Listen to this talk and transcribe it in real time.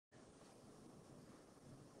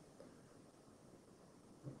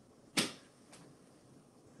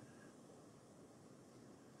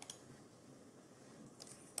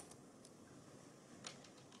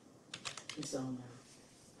It's on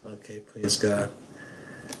now. Okay, praise God.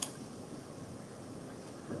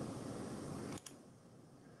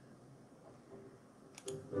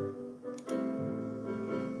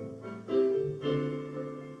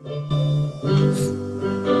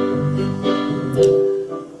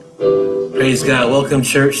 Praise God. Welcome,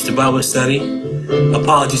 church, to Bible study.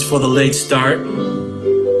 Apologies for the late start.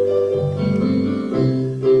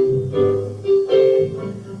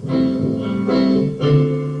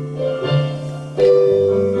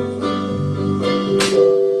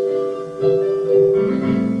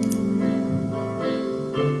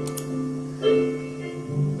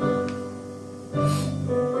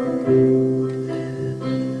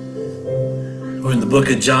 We're in the book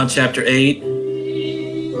of John, chapter 8.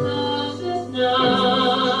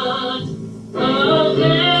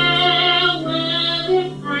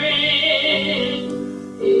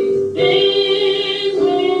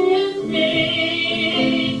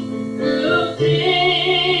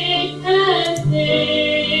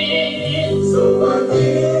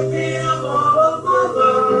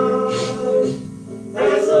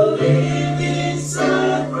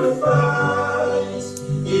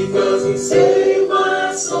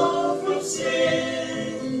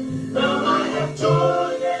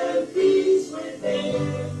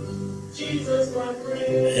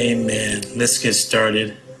 Amen. Let's get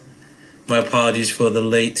started. My apologies for the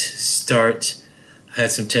late start. I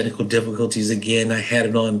had some technical difficulties again. I had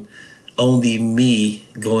it on only me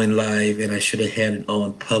going live, and I should have had it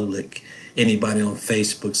on public, anybody on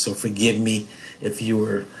Facebook. So forgive me if you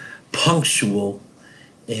were punctual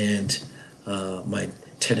and my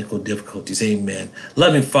technical difficulties. Amen.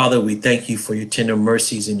 Loving Father, we thank you for your tender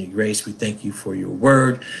mercies and your grace. We thank you for your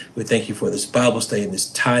word. We thank you for this Bible study and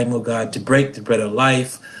this time, oh God, to break the bread of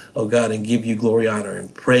life, oh God, and give you glory, honor,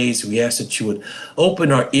 and praise. We ask that you would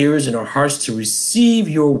open our ears and our hearts to receive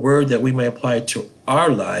your word, that we may apply it to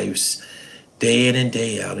our lives day in and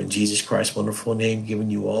day out. In Jesus Christ's wonderful name,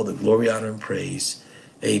 giving you all the glory, honor, and praise.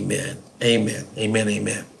 Amen. Amen. Amen.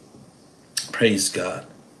 Amen. Praise God.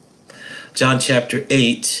 John chapter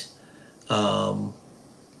 8, 14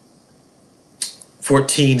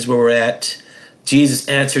 is where we're at. Jesus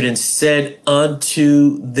answered and said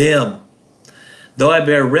unto them, though I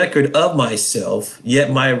bear record of myself, yet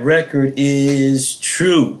my record is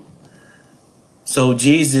true. So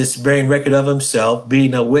Jesus bearing record of himself,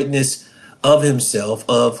 being a witness of himself,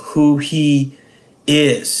 of who he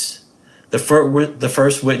is. The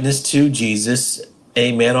first witness to Jesus,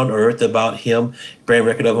 a man on earth, about him bearing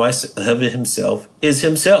record of himself, is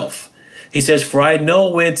himself. He says, for I know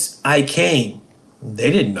whence I came. They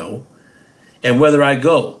didn't know. And whither I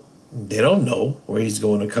go. They don't know where he's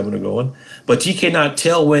going or coming or going. But ye cannot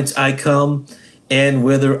tell whence I come and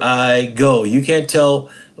whither I go. You can't tell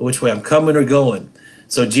which way I'm coming or going.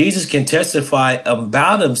 So Jesus can testify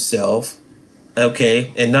about himself,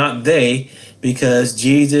 okay, and not they, because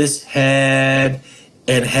Jesus had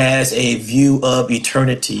and has a view of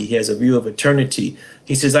eternity. He has a view of eternity.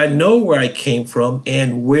 He says, I know where I came from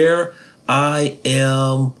and where I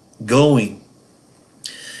am going.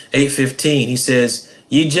 8:15, he says,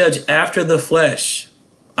 ye judge after the flesh.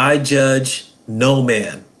 I judge no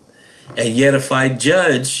man. And yet if I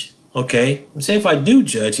judge, okay, say if I do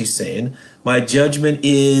judge, he's saying, my judgment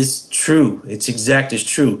is true. It's exact, it's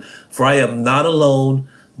true. For I am not alone,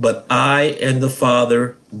 but I and the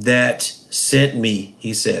Father that sent me,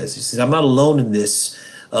 he says. He says, I'm not alone in this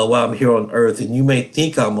while I'm here on earth. And you may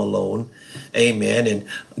think I'm alone. Amen. And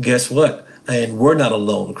guess what? And we're not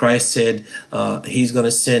alone. Christ said he's going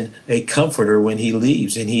to send a comforter when he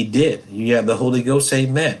leaves. And he did. You have the Holy Ghost.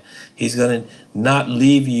 Amen. He's going to not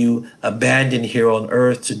leave you abandoned here on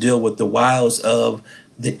earth to deal with the wiles of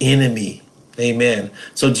the enemy. Amen.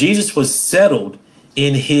 So Jesus was settled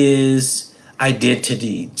in his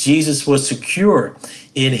identity. Jesus was secure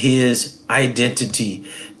in his identity.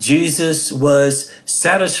 Jesus was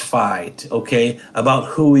satisfied, okay, about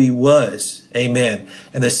who he was. Amen.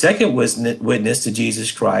 And the second witness to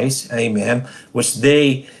Jesus Christ, amen, which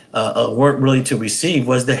they weren't really to receive,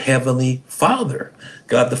 was the Heavenly Father,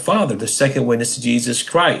 God the Father, the second witness to Jesus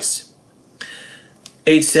Christ.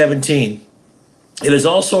 8:17, it is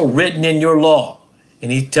also written in your law.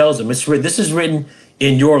 And he tells them, it's written, this is written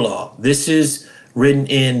in your law. This is written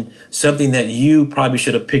in something that you probably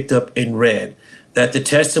should have picked up and read, that the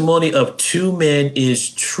testimony of two men is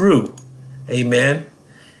true. Amen.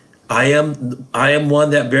 I am one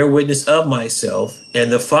that bear witness of myself,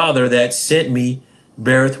 and the Father that sent me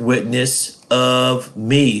beareth witness of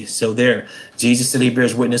me. So there, Jesus said he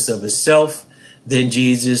bears witness of himself. Then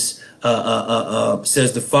Jesus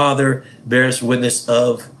says the Father bears witness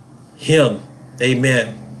of him.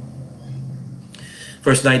 Amen.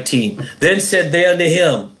 Verse 19. Then said they unto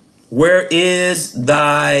him, where is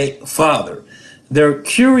thy father? They're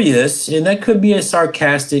curious, and that could be a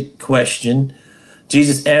sarcastic question.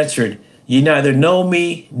 Jesus answered, ye neither know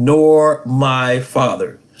me nor my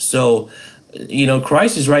father. So,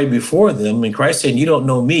 Christ is right before them, and Christ saying, you don't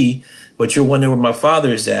know me, but you're wondering where my father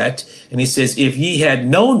is at. And he says, if ye had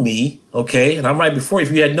known me, okay, and I'm right before you,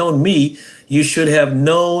 if you had known me, you should have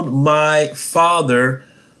known my father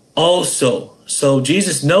also. So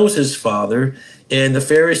Jesus knows his father, and the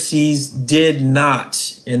Pharisees did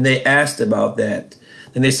not, and they asked about that.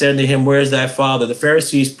 And they said to him, where's thy father? The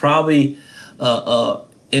Pharisees probably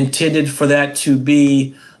intended for that to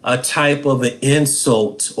be a type of an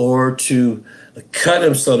insult or to cut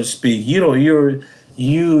him, so to speak. You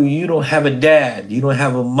don't have a dad. You don't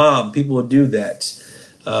have a mom. People will do that.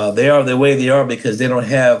 They are the way they are because they don't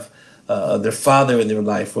have their father in their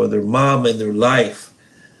life or their mom in their life.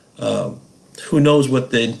 Who knows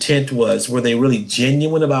what the intent was? Were they really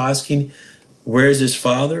genuine about asking, where's his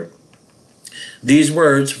father? These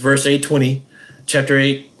words, verse 8:20, chapter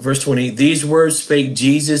 8, verse 20, these words spake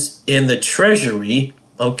Jesus in the treasury,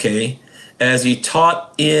 okay, as he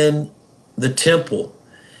taught in the temple,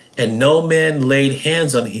 and no man laid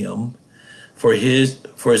hands on him, for his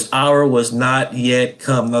hour was not yet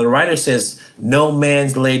come. Now the writer says no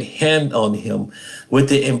man's laid hand on him, with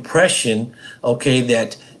the impression, okay,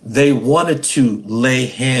 that they wanted to lay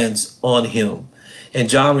hands on him. And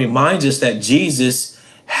John reminds us that Jesus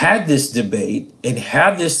had this debate and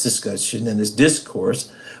had this discussion and this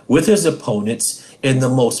discourse with his opponents in the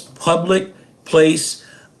most public place,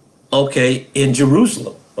 okay, in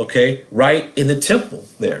Jerusalem, okay, right in the temple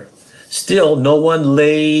there. Still, no one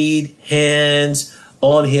laid hands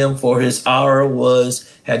on him, for his hour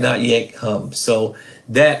had not yet come. So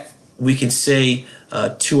that we can say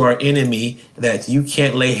to our enemy that you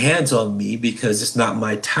can't lay hands on me because it's not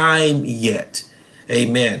my time yet.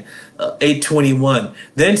 Amen. 8:21.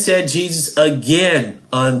 Then said Jesus again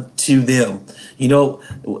unto them.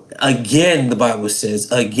 Again, the Bible says,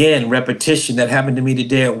 again, repetition. That happened to me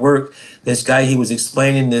today at work. This person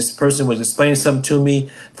was explaining something to me.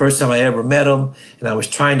 First time I ever met him. And I was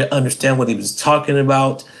trying to understand what he was talking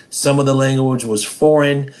about. Some of the language was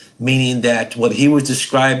foreign, meaning that what he was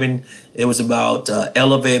describing, it was about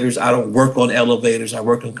elevators. I don't work on elevators. I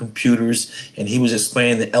work on computers. And he was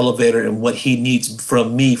explaining the elevator and what he needs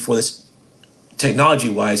from me for this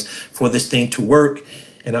technology-wise for this thing to work.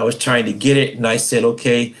 And I was trying to get it. And I said,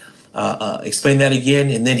 okay, explain that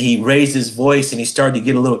again. And then he raised his voice and he started to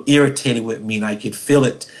get a little irritated with me, and I could feel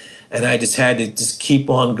it. And I just had to just keep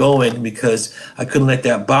on going because I couldn't let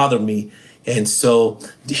that bother me. And so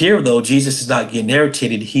here, though, Jesus is not getting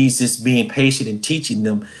irritated. He's just being patient and teaching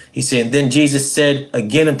them. He said, then Jesus said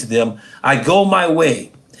again unto them, I go my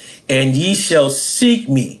way, and ye shall seek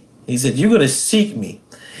me. He said, you're going to seek me,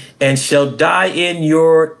 and shall die in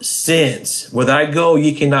your sins. Whither I go,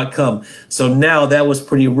 ye cannot come. So now that was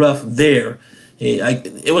pretty rough there.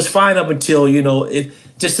 It was fine up until,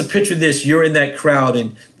 just to picture this, you're in that crowd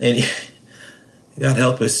and God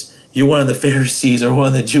help us, you're one of the Pharisees or one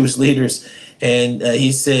of the Jewish leaders. And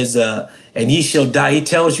he says, and ye shall die. He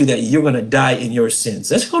tells you that you're going to die in your sins.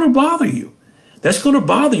 That's going to bother you. That's going to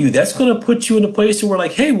bother you. That's going to put you in a place where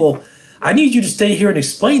like, hey, well, I need you to stay here and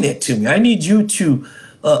explain it to me. I need you to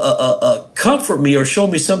comfort me or show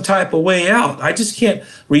me some type of way out. I just can't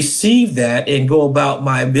receive that and go about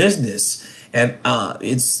my business. And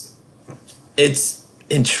it's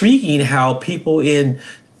intriguing how people can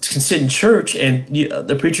sit in church and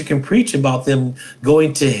the preacher can preach about them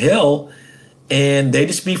going to hell, and they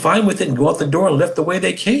just be fine with it and go out the door and left the way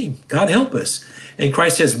they came. God help us. And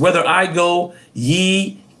Christ says, whither I go,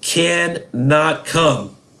 ye cannot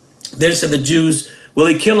come. Then said the Jews, will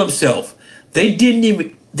he kill himself? They didn't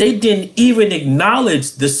even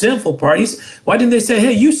acknowledge the sinful part. Why didn't they say,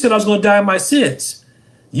 hey, you said I was going to die in my sins.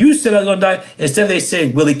 You said I was going to die. Instead they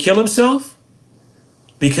say, will he kill himself?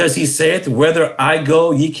 Because he saith, whether I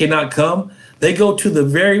go, ye cannot come. They go to the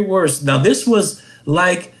very worst. Now, this was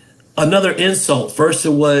like another insult. First it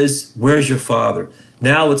was, where's your father?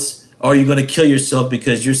 Now it's, are you going to kill yourself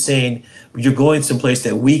because you're saying you're going someplace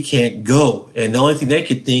that we can't go? And the only thing they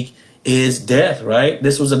could think is death, right?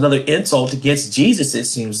 This was another insult against Jesus, it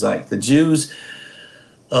seems like. The Jews,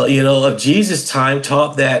 of Jesus' time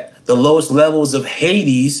taught that the lowest levels of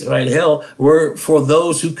Hades, right, hell, were for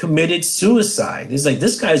those who committed suicide. It's like,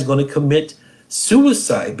 this guy's going to commit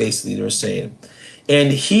suicide, basically, they're saying.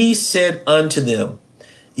 And he said unto them,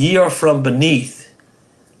 ye are from beneath,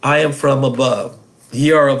 I am from above.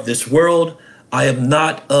 Ye are of this world, I am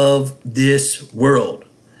not of this world.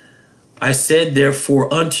 I said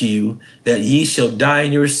therefore unto you that ye shall die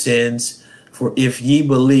in your sins, for if ye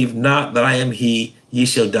believe not that I am he, ye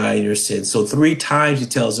shall die in your sins. So 3 times he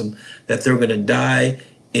tells them that they're going to die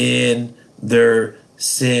in their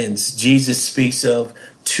sins. Jesus speaks of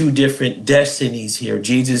 2 different destinies here.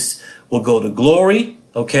 Jesus will go to glory,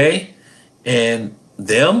 okay, and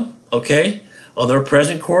them, okay, on their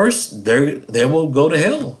present course, they will go to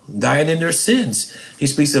hell, dying in their sins. He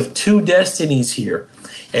speaks of 2 destinies here,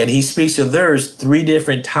 and he speaks of theirs 3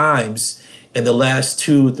 different times in the last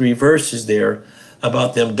 2 or 3 verses there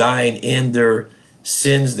about them dying in their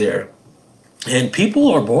sins there. And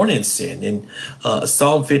people are born in sin. In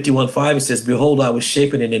Psalm 51:5, it says, behold, I was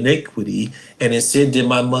shapen in iniquity, and in sin did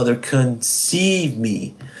my mother conceive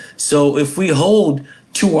me. So if we hold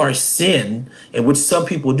to our sin, and which some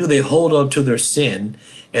people do, they hold on to their sin,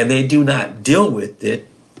 and they do not deal with it,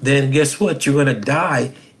 then guess what? You're going to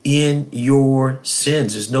die in your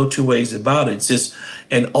sins. There's no 2 ways about it. It's just,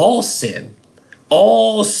 and all sin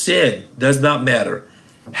does not matter,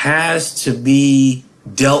 has to be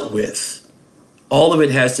dealt with. All of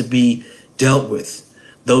it has to be dealt with.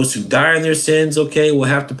 Those who die in their sins, okay, will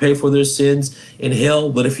have to pay for their sins in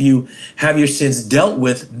hell. But if you have your sins dealt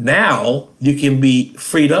with now, you can be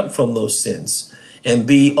freed up from those sins and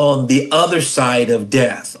be on the other side of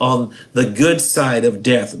death, on the good side of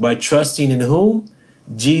death, by trusting in whom?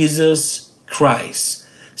 Jesus Christ.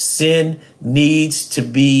 Sin needs to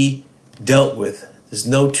be dealt with. There's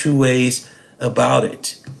no 2 ways about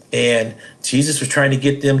it. And Jesus was trying to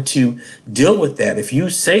get them to deal with that. If you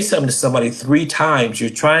say something to somebody 3 times, you're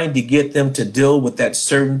trying to get them to deal with that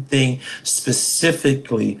certain thing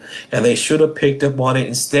specifically. And they should have picked up on it.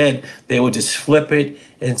 Instead, they would just flip it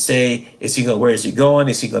and say, where is he going?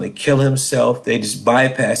 Is he going to kill himself? They just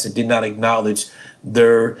bypassed and did not acknowledge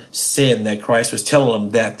their sin that Christ was telling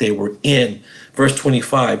them that they were in. Verse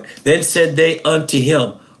 25, then said they unto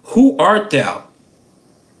him, who art thou?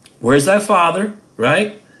 Where's thy father?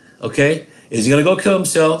 Right? Okay, is he going to go kill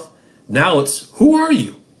himself? Now it's, who are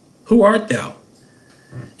you? Who art thou?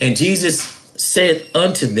 And Jesus said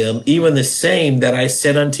unto them, even the same that I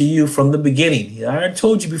said unto you from the beginning. I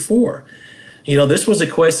told you before. This was a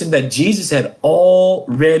question that Jesus had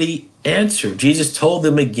already answered. Jesus told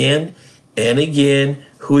them again and again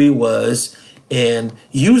who he was. And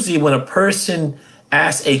usually when a person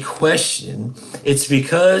asks a question, it's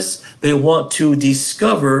because they want to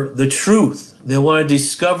discover the truth. They want to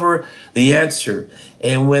discover the answer.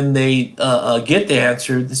 And when they get the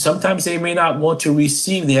answer, sometimes they may not want to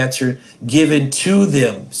receive the answer given to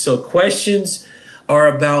them. So questions are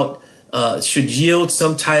about, should yield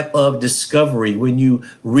some type of discovery when you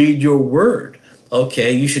read your word.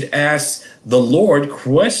 Okay, you should ask the Lord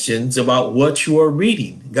questions about what you are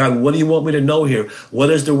reading. God, what do you want me to know here? What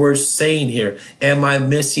is the word saying here? Am I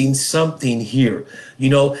missing something here?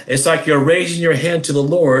 It's like you're raising your hand to the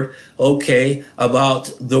Lord, okay,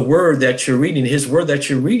 about the word that you're reading, his word that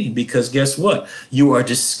you're reading, because guess what? You are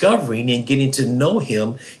discovering and getting to know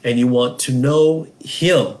him, and you want to know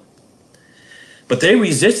him. But they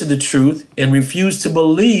resisted the truth and refused to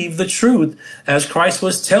believe the truth as Christ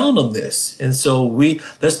was telling them this. And so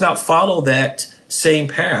let's not follow that same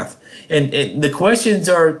path. And the questions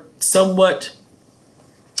are somewhat,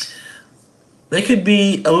 they could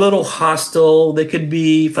be a little hostile. They could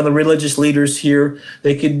be from the religious leaders here.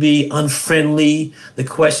 They could be unfriendly. The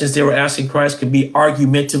questions they were asking Christ could be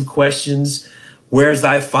argumentative questions. Where's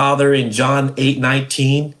thy father in John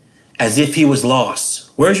 8:19? As if he was lost.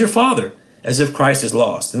 Where's your father? As if Christ is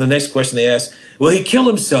lost. And the next question they ask, will he kill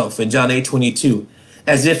himself in John 8:22?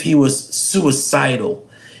 As if he was suicidal.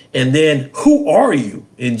 And then, who are you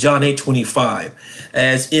in John 8:25?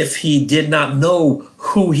 As if he did not know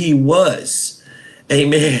who he was.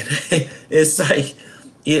 Amen. It's like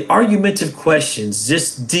argumentative questions,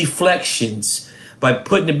 just deflections by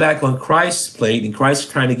putting it back on Christ's plate, and Christ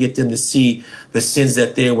trying to get them to see the sins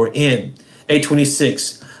that they were in.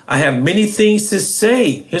 8:26. I have many things to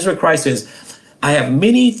say. Here's what Christ says. I have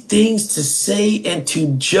many things to say and to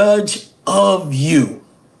judge of you.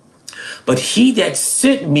 But he that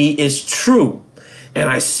sent me is true. And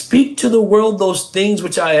I speak to the world those things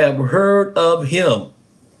which I have heard of him.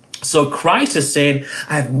 So Christ is saying,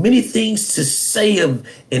 I have many things to say and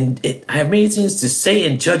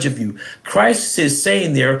judge of you. Christ is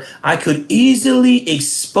saying there, I could easily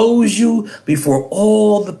expose you before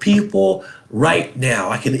all the people right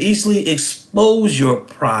now. I can easily expose your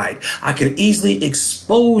pride. I can easily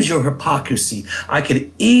expose your hypocrisy. I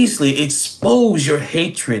can easily expose your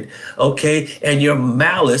hatred, okay, and your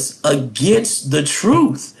malice against the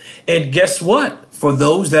truth. And guess what? For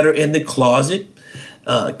those that are in the closet,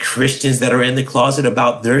 Christians that are in the closet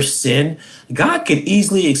about their sin, God could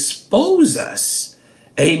easily expose us.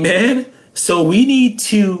 Amen. So we need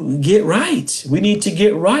to get right. We need to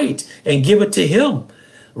get right and give it to him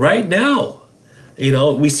right now. You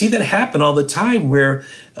know, we see that happen all the time where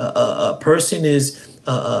a person is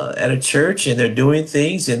at a church and they're doing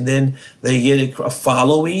things and then they get a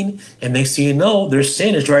following and they see, no, their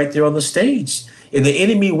sin is right there on the stage. And the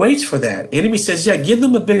enemy waits for that. The enemy says, yeah, give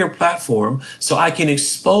them a bigger platform so I can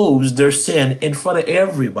expose their sin in front of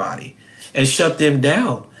everybody and shut them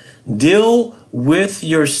down. Deal with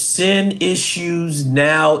your sin issues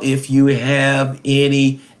now if you have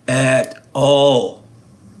any at all.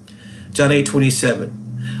 John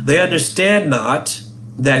 8:27. They understand not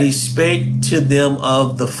that he spake to them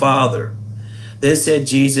of the Father. Then said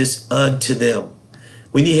Jesus unto them,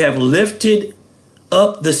 when ye have lifted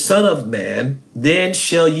up the Son of Man, then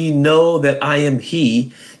shall ye know that I am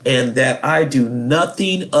he, and that I do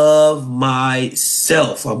nothing of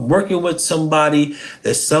myself. I'm working with somebody.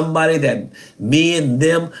 There's somebody that me and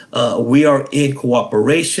them, we are in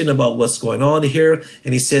cooperation about what's going on here.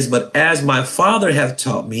 And he says, but as my Father hath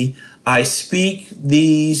taught me, I speak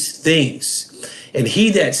these things. And he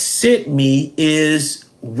that sent me is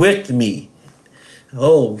with me.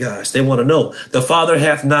 Oh gosh, they want to know. The Father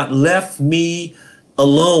hath not left me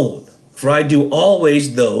alone, for I do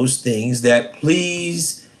always those things that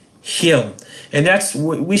please him. And that's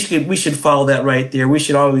we should follow that right there. We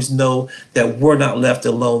should always know that we're not left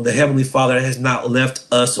alone. The Heavenly Father has not left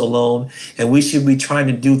us alone, and we should be trying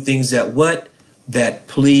to do things that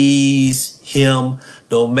please him,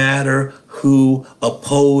 no matter who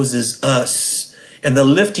opposes us. And the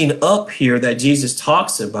lifting up here that Jesus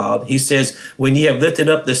talks about, he says, when ye have lifted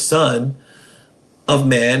up the Son of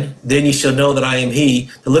Man, then ye shall know that I am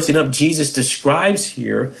he. The lifting up Jesus describes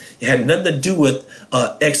here, it had nothing to do with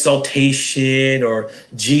exaltation or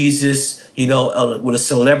Jesus, with a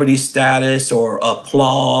celebrity status or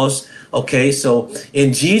applause. Okay, so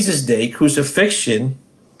in Jesus' day, crucifixion,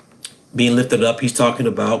 being lifted up, he's talking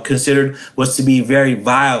about, considered was to be very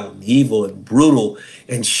vile and evil and brutal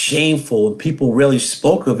and shameful. And people really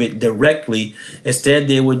spoke of it directly. Instead,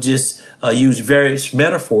 they would just use various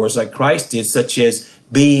metaphors like Christ did, such as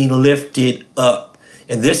being lifted up.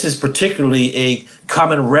 And this is particularly a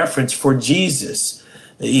common reference for Jesus.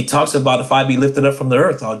 He talks about, if I be lifted up from the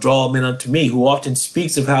earth, I'll draw men unto me, who often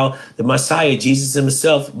speaks of how the Messiah, Jesus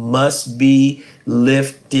himself, must be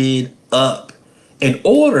lifted up in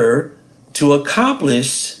order to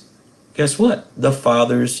accomplish, guess what? The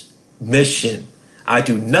Father's mission. I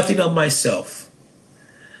do nothing of myself.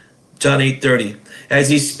 John 8:30. As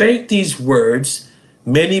he spake these words,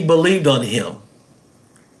 many believed on him.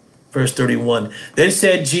 Verse 31. Then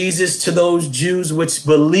said Jesus to those Jews which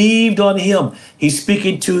believed on him. He's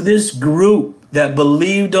speaking to this group that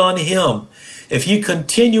believed on him. If you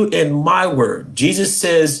continue in my word, Jesus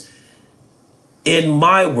says, in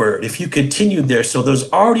my word, if you continue there. So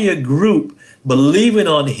there's already a group believing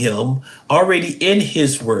on him, already in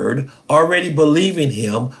his word, already believing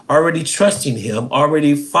him, already trusting him,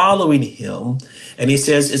 already following him. And he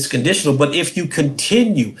says it's conditional. But if you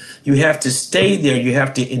continue, you have to stay there. You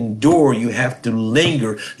have to endure. You have to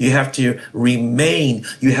linger. You have to remain.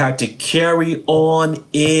 You have to carry on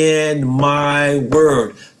in my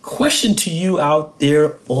word. Question to you out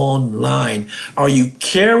there online. Are you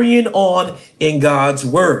carrying on in God's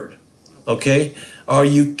word? Okay. Are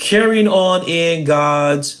you carrying on in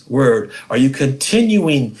God's word? Are you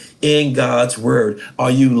continuing in God's word? Are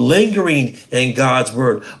you lingering in God's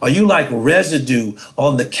word? Are you like residue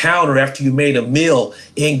on the counter after you made a meal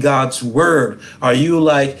in God's word? Are you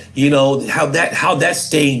like, how that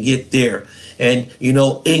stain get there? And,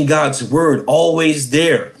 in God's word, always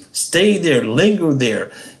there. Stay there, linger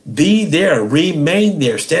there. Be there, remain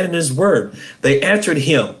there, stand in his word. They answered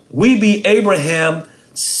him, we be Abraham's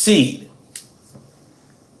seed.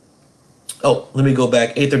 Oh, let me go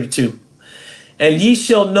back, 8:32. And ye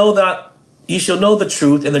shall know the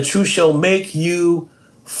truth, and the truth shall make you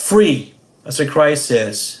free. That's what Christ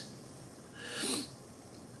says.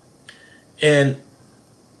 And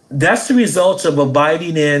that's the results of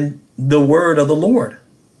abiding in the word of the Lord.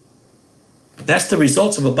 That's the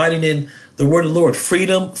results of abiding in the word of the Lord.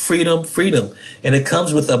 Freedom, freedom, freedom. And it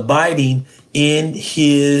comes with abiding in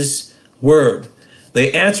his word.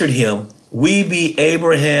 They answered him, we be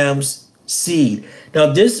Abraham's seed.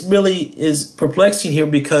 Now, this really is perplexing here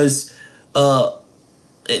because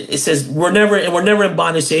it says, we're never in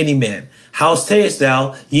bondage to any man. How sayest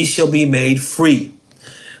thou, ye shall be made free?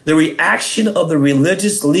 The reaction of the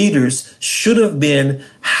religious leaders should have been,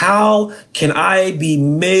 how can I be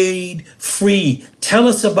made free? Tell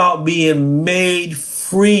us about being made free.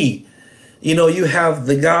 free. You know, you have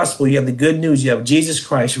the gospel, you have the good news, you have Jesus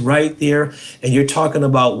Christ right there, and you're talking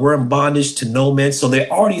about we're in bondage to no man. So they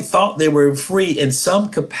already thought they were free in some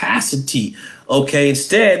capacity. Okay,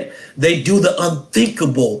 instead, they do the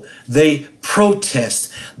unthinkable. They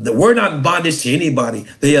protest. We're not in bondage to anybody.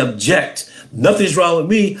 They object. Nothing's wrong with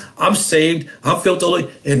me. I'm saved. I'm filled with the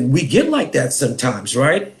Holy. And we get like that sometimes,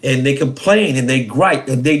 right? And they complain and they gripe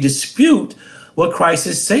and they dispute what Christ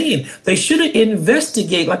is saying. They should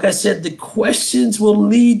investigate. Like I said, the questions will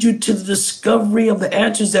lead you to the discovery of the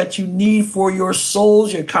answers that you need for your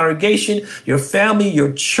souls, your congregation, your family,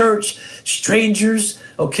 your church, strangers.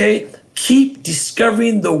 Okay. Keep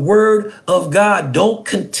discovering the word of God. Don't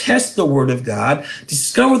contest the word of God.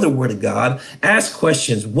 Discover the word of God. Ask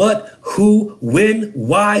questions. What, who, when,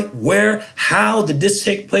 why, where, how did this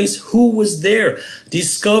take place? Who was there?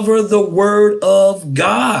 Discover the word of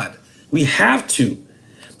God. We have to.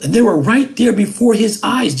 And they were right there before his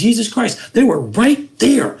eyes, Jesus Christ. They were right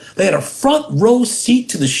there. They had a front row seat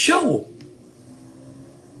to the show.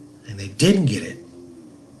 And they didn't get it.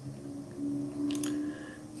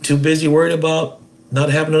 Too busy worried about not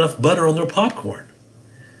having enough butter on their popcorn.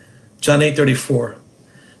 John 8:34.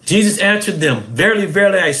 Jesus answered them, Verily,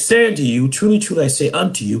 verily, I say unto you, truly, truly, I say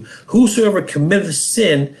unto you, whosoever committeth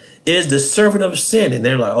sin is the servant of sin. And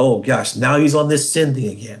they're like, oh gosh, now he's on this sin thing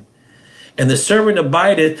again. And the servant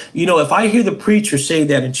abideth. You know, if I hear the preacher say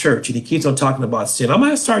that in church and he keeps on talking about sin, I'm going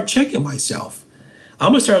to start checking myself.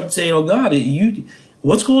 I'm going to start saying, oh God,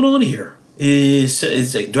 what's going on here? Do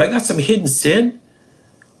I got some hidden sin?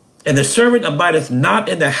 And the servant abideth not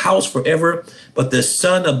in the house forever, but the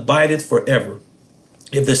Son abideth forever.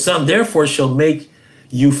 If the Son therefore shall make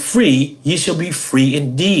you free, ye shall be free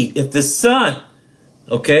indeed. If the Son,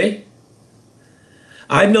 okay?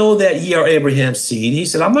 I know that ye are Abraham's seed. He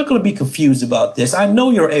said, I'm not going to be confused about this. I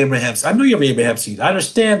know you're Abraham's. I know you're Abraham's seed. I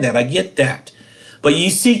understand that. I get that. But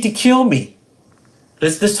ye seek to kill me.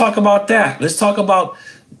 Let's talk about that. Let's talk about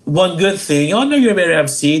one good thing. I know you're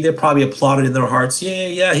Abraham's seed. They're probably applauded in their hearts.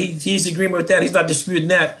 Yeah, he's in agreement with that. He's not disputing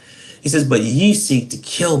that. He says, but ye seek to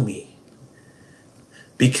kill me,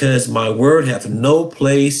 because my word hath no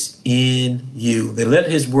place in you. They let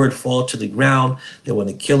his word fall to the ground. They want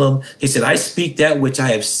to kill him. He said, I speak that which I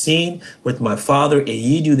have seen with my father, and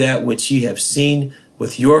ye do that which ye have seen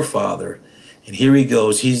with your father. And here he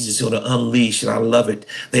goes. He's just going to unleash, and I love it.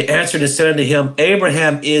 They answered and said unto him,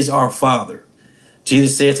 Abraham is our father.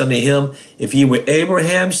 Jesus saith unto him, if ye were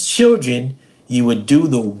Abraham's children, ye would do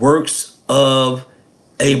the works of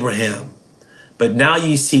Abraham. But now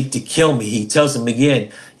ye seek to kill me. He tells him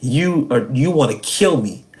again, you want to kill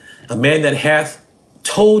me, a man that hath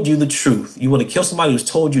told you the truth. You want to kill somebody who's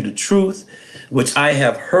told you the truth, which I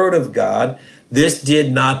have heard of God. This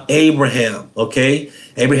did not Abraham, okay?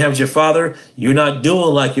 Abraham's your father. You're not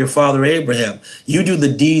doing like your father Abraham. You do the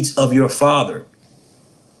deeds of your father.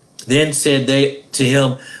 Then said they to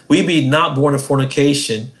him, we be not born of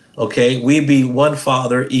fornication, okay? We be one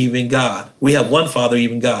Father, even God. We have one Father,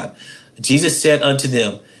 even God. Jesus said unto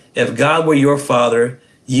them, if God were your Father,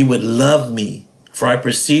 ye would love me, for I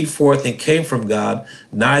proceed forth and came from God,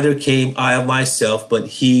 neither came I of myself, but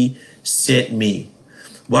he sent me.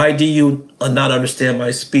 Why do you not understand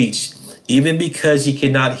my speech? Even because ye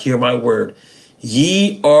cannot hear my word.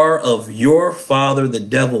 Ye are of your father, the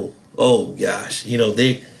devil. Oh gosh, you know,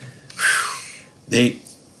 that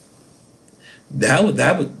would,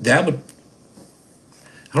 I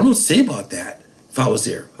don't know what to say about that if I was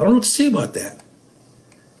there. I don't know what to say about that.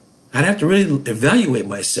 I'd have to really evaluate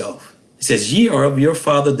myself. It says, ye are of your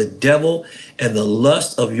father, the devil, and the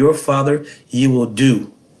lust of your father ye will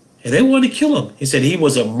do. And they wanted to kill him. He said he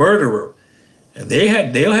was a murderer. And they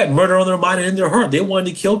had murder on their mind and in their heart. They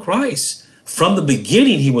wanted to kill Christ. From the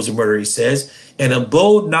beginning, he was a murderer, he says, and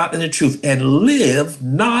abode not in the truth, and live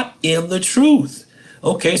not in the truth.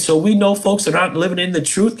 Okay, so we know folks that aren't living in the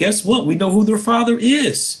truth. Guess what? We know who their father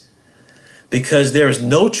is. Because there is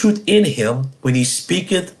no truth in him. When he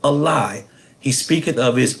speaketh a lie, he speaketh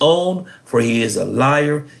of his own, for he is a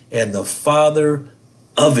liar and the father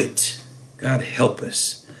of it. God help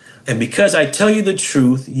us. And because I tell you the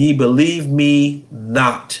truth, ye believe me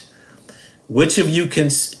not. Which of you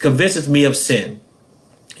convinceth me of sin?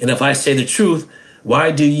 And if I say the truth,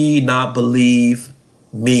 why do ye not believe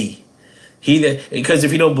me? Because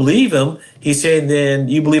if you don't believe him, he's saying, then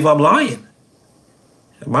you believe I'm lying.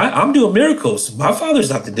 I'm doing miracles. My father's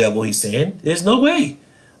not the devil, he's saying. There's no way.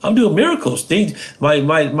 I'm doing miracles.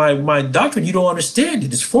 My doctrine, you don't understand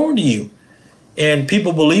it. It's foreign to you. And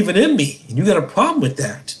people believing in me. And you got a problem with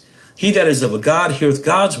that. He that is of a God heareth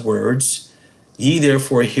God's words. Ye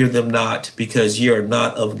therefore hear them not, because ye are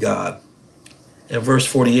not of God. In verse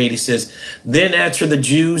 48, he says, then answered the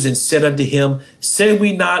Jews and said unto him, say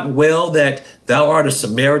we not well that thou art a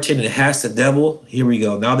Samaritan and hast the devil? Here we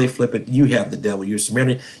go. Now they flip it. You have the devil. You're a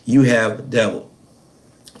Samaritan. You have the devil.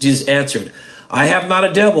 Jesus answered, I have not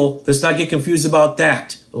a devil. Let's not get confused about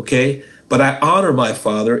that. Okay. But I honor my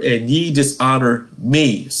Father, and ye dishonor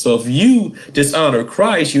me. So if you dishonor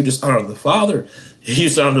Christ, you dishonor the Father. You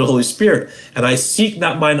dishonor the Holy Spirit. And I seek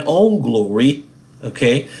not mine own glory.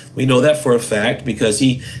 Okay, we know that for a fact because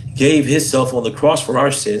he gave himself on the cross for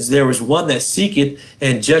our sins. There is one that seeketh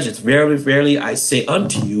and judgeth. Verily, verily, I say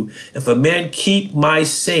unto you, if a man keep my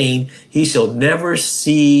saying, he shall never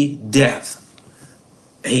see death.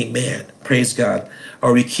 Amen. Praise God.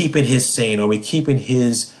 Are we keeping his saying? Are we keeping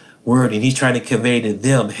his word? And he's trying to convey to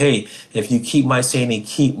them, hey, if you keep my saying and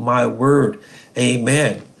keep my word,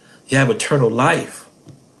 amen, you have eternal life.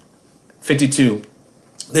 52.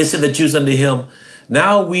 They said the Jews unto him,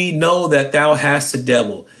 now we know that thou hast a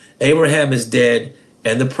devil. Abraham is dead,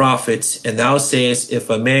 and the prophets, and thou sayest, if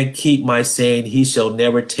a man keep my saying, he shall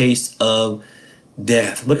never taste of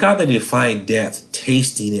death. Look how they define death,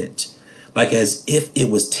 tasting it, like as if it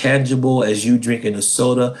was tangible as you drinking a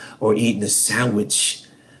soda or eating a sandwich.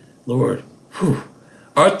 Lord, whew.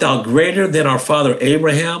 Art thou greater than our father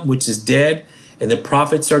Abraham, which is dead, and the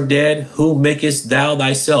prophets are dead? Who makest thou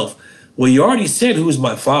thyself? Well, you already said who's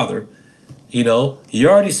my father. You know, you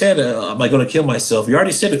already said, am I going to kill myself? You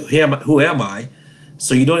already said, who am I?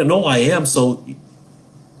 So you don't know who I am. So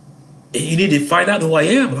you need to find out who I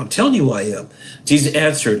am. And I'm telling you who I am. Jesus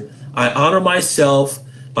answered, I honor myself.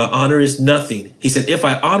 My honor is nothing. He said, if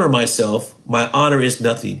I honor myself, my honor is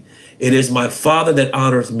nothing. It is my Father that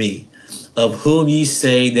honoreth me, of whom ye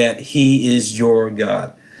say that he is your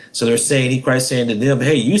God. So they're saying, Christ saying to them,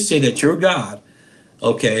 hey, you say that you're God,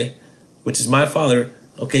 okay, which is my Father.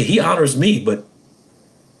 Okay, he honors me, but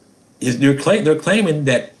they're claiming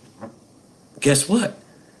that, guess what?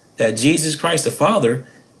 That Jesus Christ, the Father,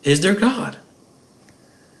 is their God.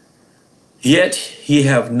 Yet ye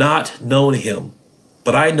have not known him,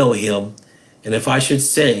 but I know him. And if I should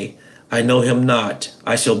say, I know him not,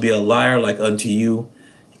 I shall be a liar like unto you.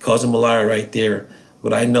 He calls him a liar right there.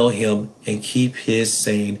 But I know him and keep his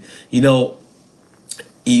saying. You know,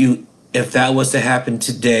 if that was to happen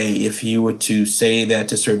today, if you were to say that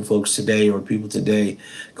to certain folks today or people today,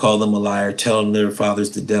 call them a liar, tell them their father's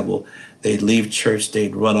the devil, they'd leave church,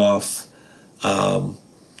 they'd run off.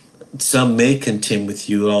 Some may contend with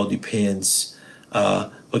you, it all depends.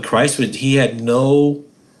 But Christ, he had no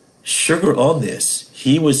sugar on this.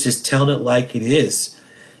 He was just telling it like it is.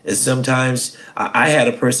 And sometimes I had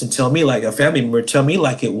a person tell me, like a family member tell me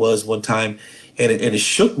like it was one time, and it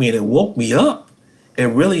shook me and it woke me up. It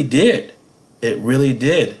really did. It really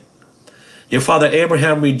did. Your father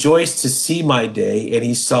Abraham rejoiced to see my day, and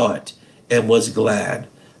he saw it and was glad.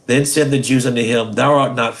 Then said the Jews unto him, thou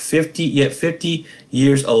art not 50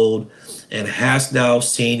 years old, and hast thou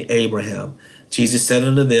seen Abraham? Jesus said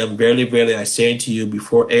unto them, verily, verily, I say unto you,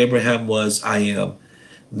 before Abraham was, I am.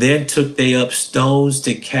 Then took they up stones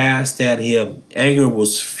to cast at him. Anger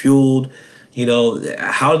was fueled. You know,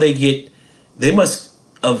 how they must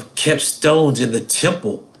have kept stones in the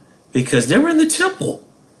temple because they were in the temple.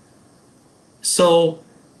 So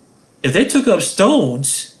if they took up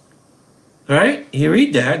stones, all right, you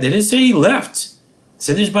read that. They didn't say he left. It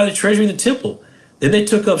said he was by the treasury in the temple. Then they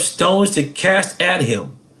took up stones to cast at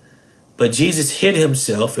him. But Jesus hid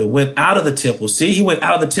himself and went out of the temple. See, he went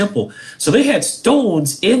out of the temple. So they had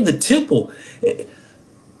stones in the temple.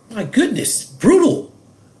 My goodness, brutal.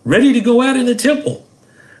 Ready to go out in the temple.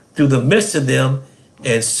 Through the midst of them,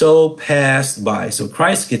 and so passed by. So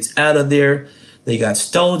Christ gets out of there. They got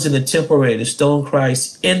stones in the temple, ready to stone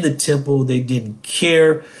Christ in the temple. They didn't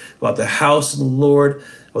care about the house of the Lord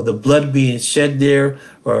or the blood being shed there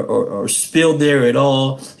or spilled there at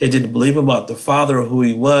all. They didn't believe about the Father or who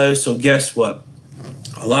he was. So guess what?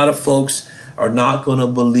 A lot of folks are not going to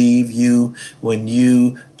believe you when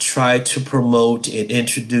you try to promote and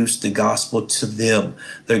introduce the gospel to them.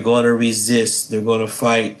 They're going to resist. They're going to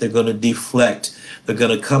fight. They're going to deflect. They're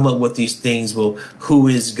going to come up with these things. Well, who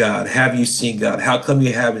is God? Have you seen God? How come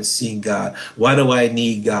you haven't seen God? Why do I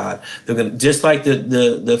need God? They're going to, just like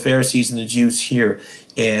the Pharisees and the Jews here.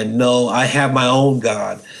 And no, I have my own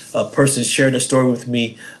God. A person shared a story with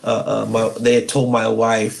me. They had told my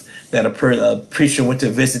wife that a preacher went to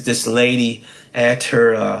visit this lady at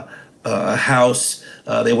her house.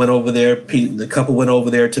 They went over there. The couple went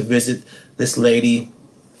over there to visit this lady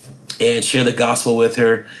and share the gospel with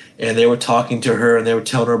her. And they were talking to her and they were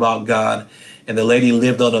telling her about God. And the lady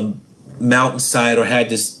lived on a mountainside or had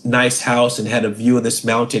this nice house and had a view of this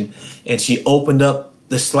mountain. And she opened up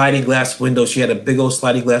the sliding glass window. She had a big old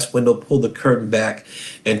sliding glass window, pulled the curtain back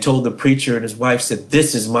and told the preacher and his wife, said,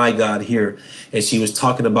 "This is my God here." And she was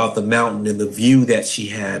talking about the mountain and the view that she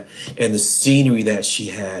had and the scenery that she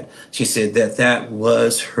had. She said that that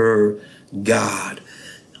was her God.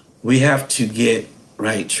 We have to get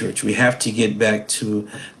right, church. We have to get back to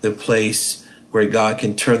the place where God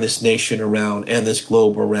can turn this nation around and this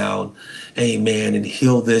globe around. Amen. And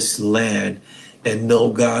heal this land and know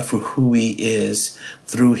God for who he is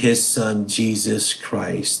through his son, Jesus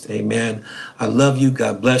Christ. Amen. I love you.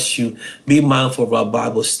 God bless you. Be mindful of our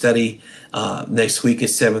Bible study next week at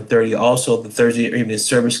 7:30. Also, the Thursday evening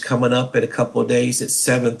service coming up in a couple of days at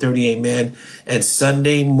 7:30. Amen. And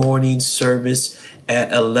Sunday morning service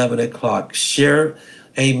at 11 o'clock. Share,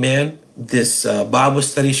 amen, this Bible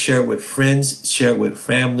study. Share it with friends. Share it with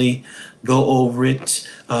family. Go over it.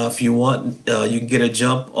 If you want, you can get a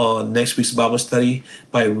jump on next week's Bible study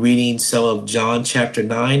by reading some of John chapter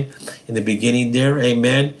 9 in the beginning there.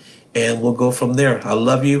 Amen. And we'll go from there. I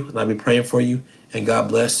love you, and I'll be praying for you. And God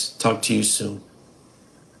bless. Talk to you soon.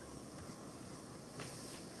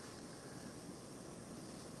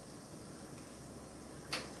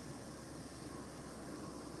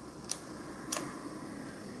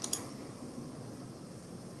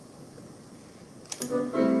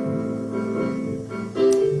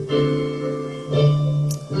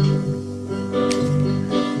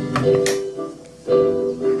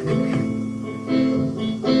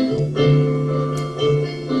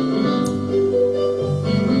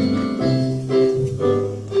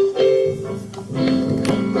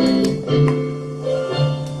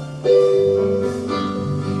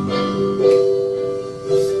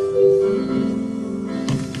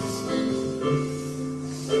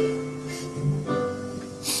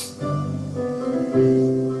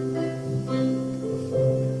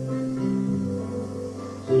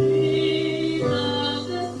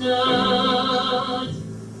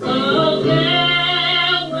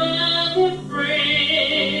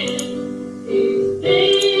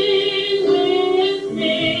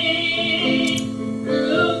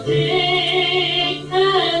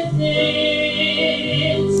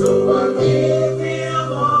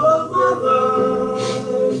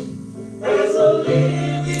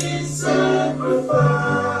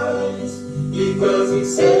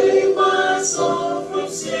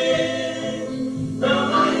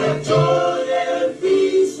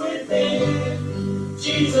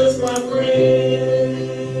 Jesus, my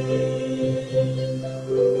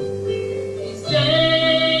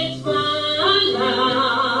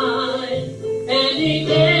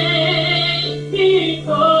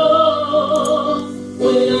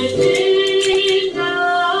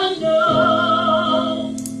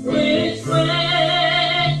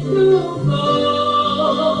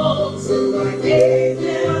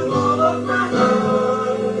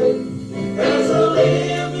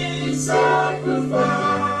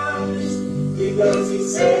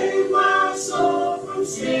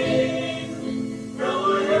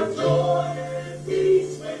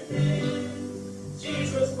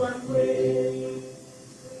friend.